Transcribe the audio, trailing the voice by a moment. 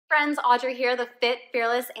Friends, Audrey here, the fit,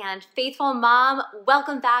 fearless, and faithful mom.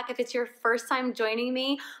 Welcome back. If it's your first time joining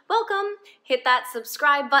me, welcome. Hit that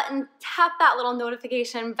subscribe button, tap that little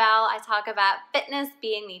notification bell. I talk about fitness,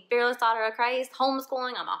 being the fearless daughter of Christ,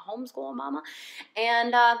 homeschooling, I'm a homeschool mama,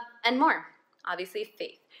 and more, obviously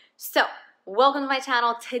faith. So, welcome to my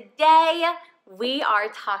channel. Today, we are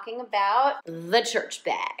talking about the church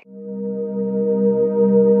bag.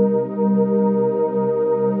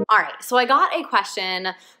 All right, so I got a question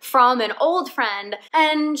from an old friend,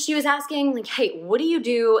 and she was asking, like, hey, what do you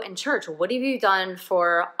do in church? What have you done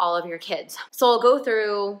for all of your kids? So I'll go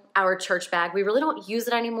through our church bag. We really don't use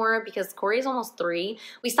it anymore because Corey is almost 3.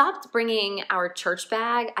 We stopped bringing our church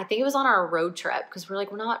bag. I think it was on our road trip because we're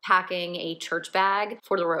like, we're not packing a church bag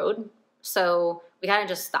for the road. So we kind of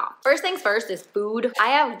just stopped. First things first is food. I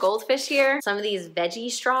have goldfish here, some of these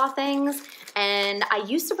veggie straw things, and I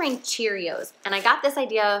used to bring Cheerios. And I got this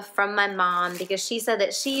idea from my mom because she said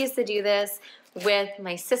that she used to do this with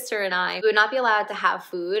my sister and I. We would not be allowed to have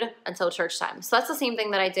food until church time. So that's the same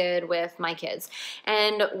thing that I did with my kids.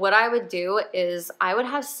 And what I would do is I would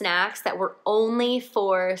have snacks that were only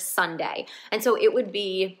for Sunday. And so it would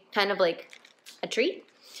be kind of like a treat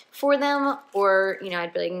for them, or, you know,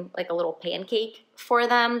 I'd bring like a little pancake for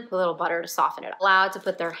them with a little butter to soften it. Allowed to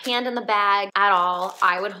put their hand in the bag at all.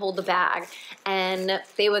 I would hold the bag and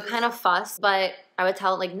they would kind of fuss, but I would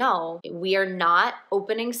tell them, like, no, we are not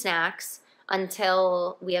opening snacks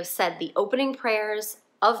until we have said the opening prayers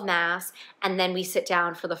of Mass, and then we sit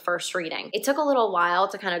down for the first reading. It took a little while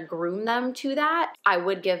to kind of groom them to that. I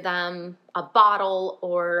would give them a bottle,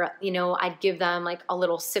 or, you know, I'd give them like a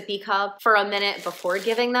little sippy cup for a minute before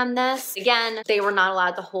giving them this. Again, they were not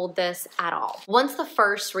allowed to hold this at all. Once the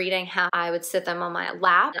first reading happened, I would sit them on my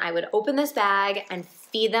lap, and I would open this bag and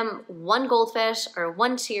feed them one goldfish or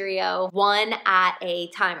one Cheerio, one at a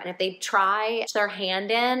time. And if they try their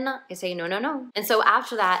hand in, I say, no, no, no. And so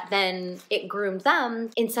after that, then it groomed them.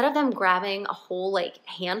 Instead of them grabbing a whole like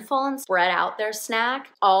handful and spread out their snack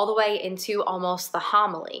all the way into almost the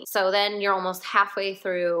homily. So then you're almost halfway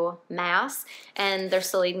through Mass and they're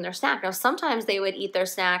still eating their snack. Now, sometimes they would eat their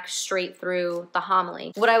snack straight through the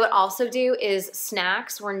homily. What I would also do is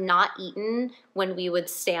snacks were not eaten when we would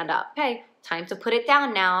stand up. Okay, time to put it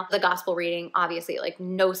down now. The gospel reading, obviously, like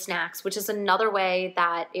no snacks, which is another way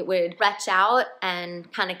that it would stretch out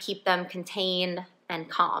and kind of keep them contained and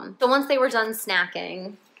calm. So once they were done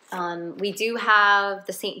snacking, we do have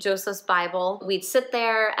the St. Joseph's Bible. We'd sit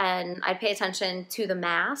there and I'd pay attention to the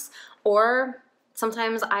Mass, or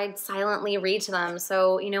sometimes I'd silently read to them.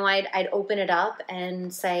 So, you know, I'd open it up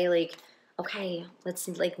and say, like, okay, let's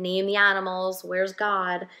like name the animals. Where's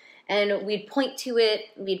God? And we'd point to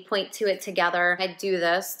it together. I'd do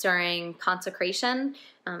this during consecration.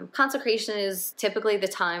 Consecration is typically the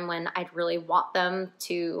time when I'd really want them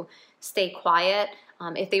to stay quiet.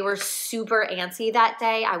 If they were super antsy that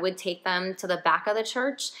day, I would take them to the back of the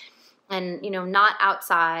church and, you know, not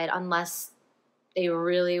outside unless they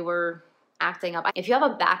really were acting up. If you have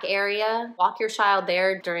a back area, walk your child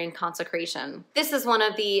there during consecration. This is one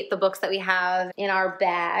of the books that we have in our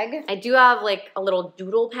bag. I do have like a little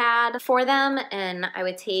doodle pad for them, and I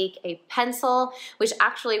would take a pencil, which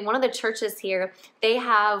actually one of the churches here, they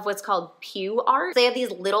have what's called pew art. They have these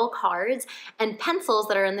little cards and pencils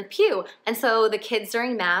that are in the pew. And so the kids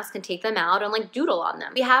during Mass can take them out and like doodle on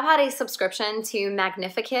them. We have had a subscription to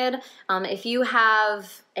Magnificat. If you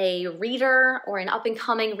have a reader or an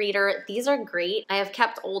up-and-coming reader, these are great. I have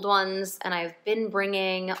kept old ones, and I've been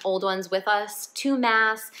bringing old ones with us to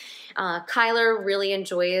Mass. Kyler really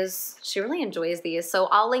enjoys these, so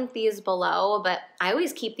I'll link these below, but I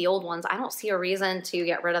always keep the old ones. I don't see a reason to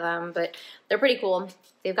get rid of them, but they're pretty cool.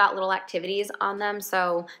 They've got little activities on them,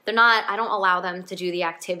 so I don't allow them to do the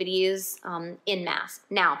activities in Mass.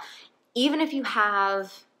 Now, even if you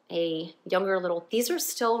have a younger little, these are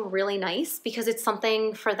still really nice because it's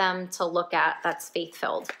something for them to look at that's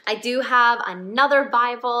faith-filled. I do have another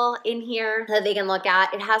Bible in here that they can look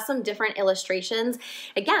at. It has some different illustrations.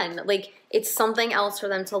 Again, like, it's something else for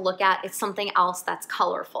them to look at. It's something else that's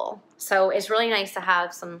colorful. So it's really nice to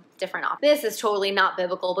have some different options. This is totally not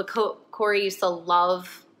biblical, but Corey used to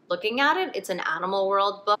love looking at it. It's an animal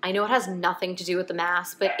world book. I know it has nothing to do with the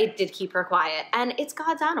Mass, but it did keep her quiet, and it's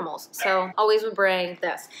God's animals. So always would bring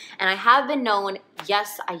this. And I have been known,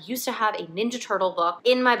 yes, I used to have a Ninja Turtle book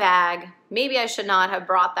in my bag. Maybe I should not have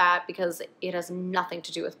brought that because it has nothing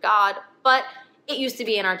to do with God, but it used to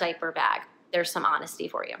be in our diaper bag. there's some honesty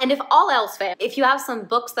for you. And if all else fails, if you have some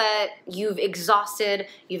books that you've exhausted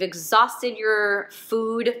your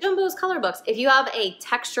food, Jumbo's color books. If you have a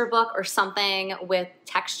texture book or something with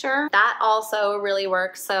texture, that also really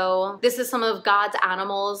works. So this is some of God's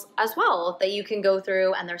animals as well that you can go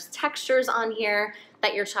through, and there's textures on here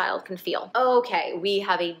that your child can feel. Okay, we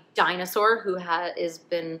have a dinosaur who has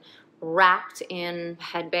been wrapped in a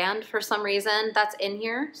headband for some reason that's in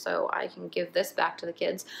here, so I can give this back to the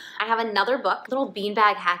kids. I have another book, little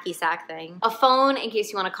beanbag hacky sack thing, a phone in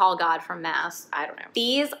case you want to call God from mass, I don't know.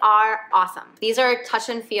 These are awesome. These are touch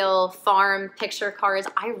and feel farm picture cards.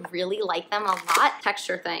 I really like them a lot.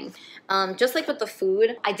 Texture thing. Just like with the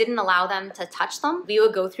food, I didn't allow them to touch them. We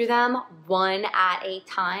would go through them one at a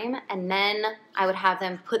time, and then I would have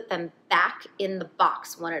them put them back in the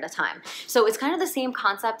box one at a time. So it's kind of the same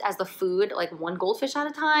concept as the food, like one goldfish at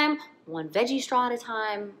a time, one veggie straw at a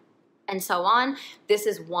time, and so on. This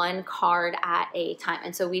is one card at a time.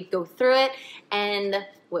 And so we'd go through it, and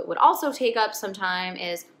what would also take up some time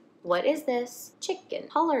is, what is this? Chicken.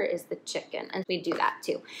 Color is the chicken. And we do that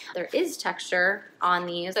too. There is texture on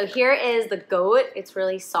these. So here is the goat. It's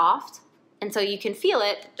really soft. And so you can feel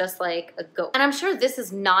it just like a goat. And I'm sure this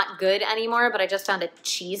is not good anymore, but I just found a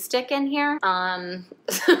cheese stick in here.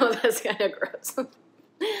 So that's kind of gross.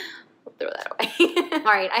 I'll throw that away.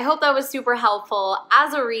 All right, I hope that was super helpful.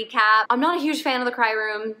 As a recap, I'm not a huge fan of the cry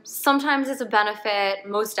room. Sometimes it's a benefit,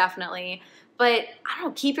 most definitely. But I don't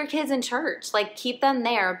know, keep your kids in church. Like, keep them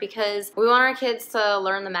there, because we want our kids to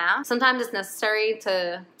learn the math. Sometimes it's necessary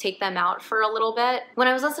to take them out for a little bit. When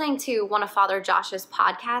I was listening to one of Father Josh's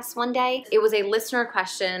podcasts one day, it was a listener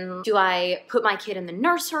question. Do I put my kid in the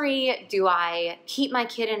nursery? Do I keep my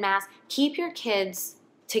kid in mass? Keep your kids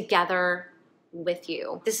together with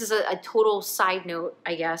you. This is a total side note,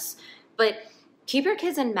 I guess. But keep your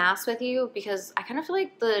kids in mass with you, because I kind of feel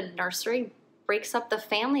like the nursery breaks up the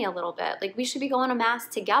family a little bit. Like, we should be going to mass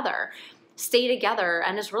together, stay together,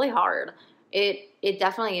 and it's really hard. It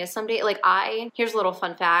definitely is someday. Like, here's a little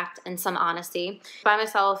fun fact and some honesty. By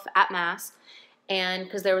myself at mass, and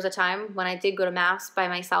because there was a time when I did go to mass by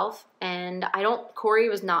myself, and Corey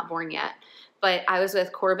was not born yet, but I was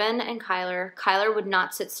with Corbin and Kyler. Kyler would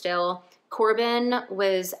not sit still. Corbin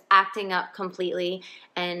was acting up completely,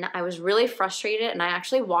 and I was really frustrated, and I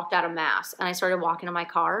actually walked out of mass, and I started walking to my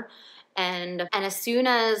car. And as soon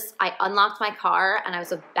as I unlocked my car and I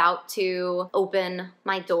was about to open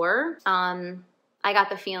my door, I got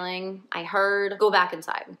the feeling, I heard, go back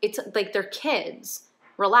inside. It's like, they're kids.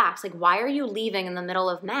 Relax. Like, why are you leaving in the middle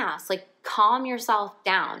of mass? Like, calm yourself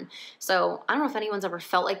down. So I don't know if anyone's ever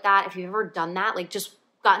felt like that. If you've ever done that, like, just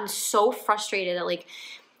gotten so frustrated that, like,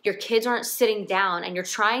 your kids aren't sitting down and you're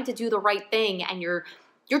trying to do the right thing, and you're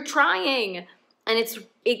trying. And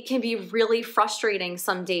it can be really frustrating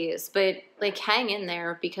some days, but like, hang in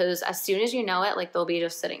there, because as soon as you know it, like, they'll be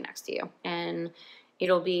just sitting next to you, and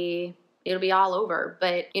it'll be all over.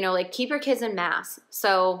 But, you know, like, keep your kids in mass.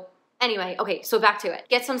 So anyway, okay, so back to it.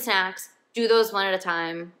 Get some snacks, do those one at a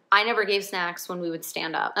time. I never gave snacks when we would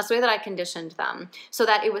stand up. That's the way that I conditioned them, so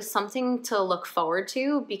that it was something to look forward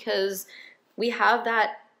to, because we have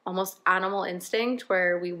that almost animal instinct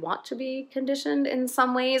where we want to be conditioned in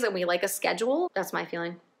some ways, and we like a schedule. That's my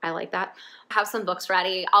feeling. I like that. Have some books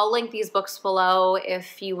ready. I'll link these books below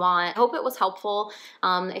if you want. I hope it was helpful.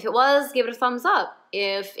 If it was, give it a thumbs up.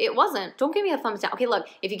 If it wasn't, don't give me a thumbs down. Okay, look,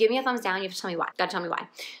 if you give me a thumbs down, you have to tell me why. You gotta tell me why.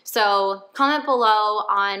 So comment below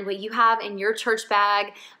on what you have in your church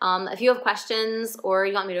bag. If you have questions or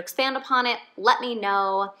you want me to expand upon it, let me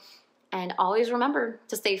know. And always remember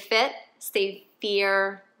to stay fit, stay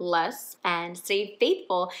fearless, and stay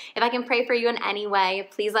faithful. If I can pray for you in any way,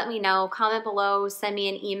 please let me know. Comment below, send me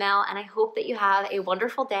an email, and I hope that you have a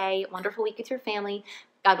wonderful day, wonderful week with your family.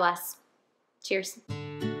 God bless. Cheers.